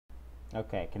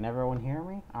Okay, can everyone hear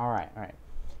me? Alright, alright.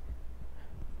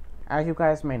 As you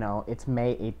guys may know, it's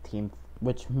May 18th,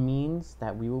 which means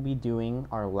that we will be doing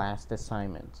our last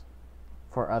assignment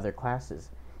for other classes.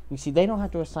 You see, they don't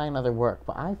have to assign other work,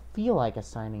 but I feel like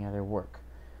assigning other work.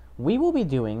 We will be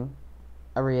doing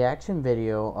a reaction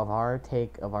video of our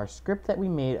take of our script that we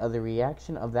made, of the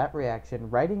reaction of that reaction,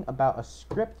 writing about a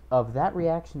script of that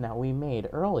reaction that we made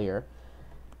earlier,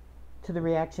 to the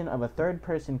reaction of a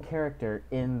third-person character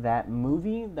in that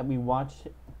movie that we watched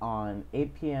on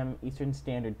 8 p.m. Eastern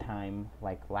Standard Time,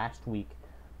 like last week.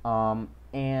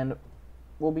 And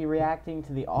we'll be reacting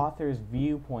to the author's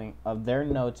viewpoint of their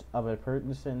notes of a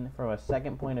person from a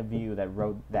second point of view that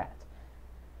wrote that.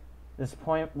 This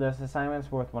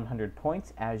assignment's worth 100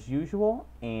 points as usual,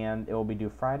 and it will be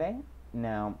due Friday.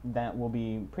 Now, that will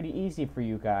be pretty easy for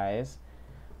you guys,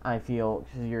 I feel,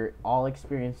 because you're all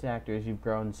experienced actors, you've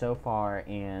grown so far,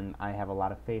 and I have a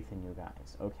lot of faith in you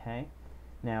guys, okay?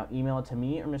 Now, email it to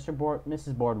me or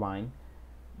Mrs. Boardwine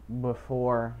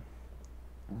before,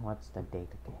 what's the date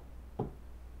again?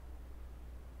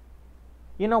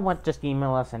 You know what, just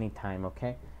email us anytime,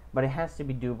 okay? But it has to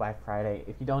be due by Friday.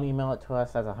 If you don't email it to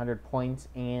us, that's 100 points,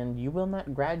 and you will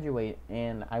not graduate,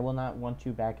 and I will not want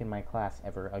you back in my class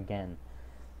ever again.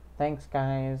 Thanks,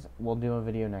 guys. We'll do a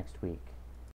video next week.